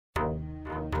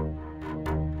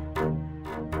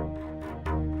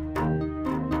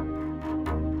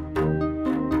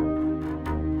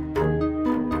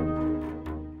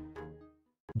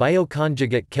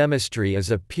Bioconjugate Chemistry is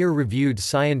a peer-reviewed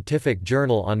scientific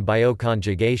journal on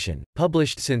bioconjugation,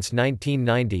 published since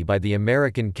 1990 by the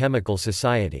American Chemical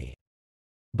Society.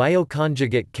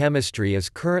 Bioconjugate chemistry is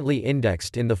currently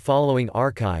indexed in the following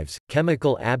archives: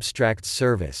 Chemical Abstracts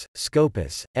Service,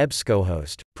 SCOPUS,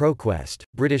 EBSCOhost, ProQuest,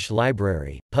 British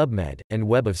Library, PubMed, and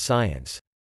Web of Science.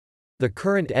 The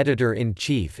current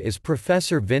editor-in-chief is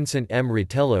Professor Vincent M.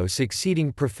 Rotello,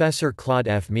 succeeding Professor Claude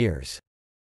F. Meares.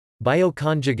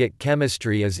 Bioconjugate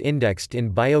chemistry is indexed in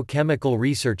Biochemical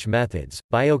Research Methods,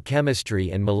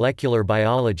 Biochemistry and Molecular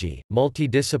Biology,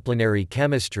 Multidisciplinary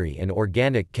Chemistry and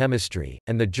Organic Chemistry,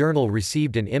 and the journal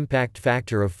received an impact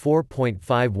factor of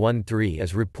 4.513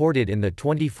 as reported in the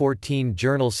 2014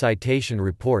 Journal Citation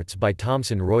Reports by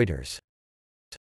Thomson Reuters.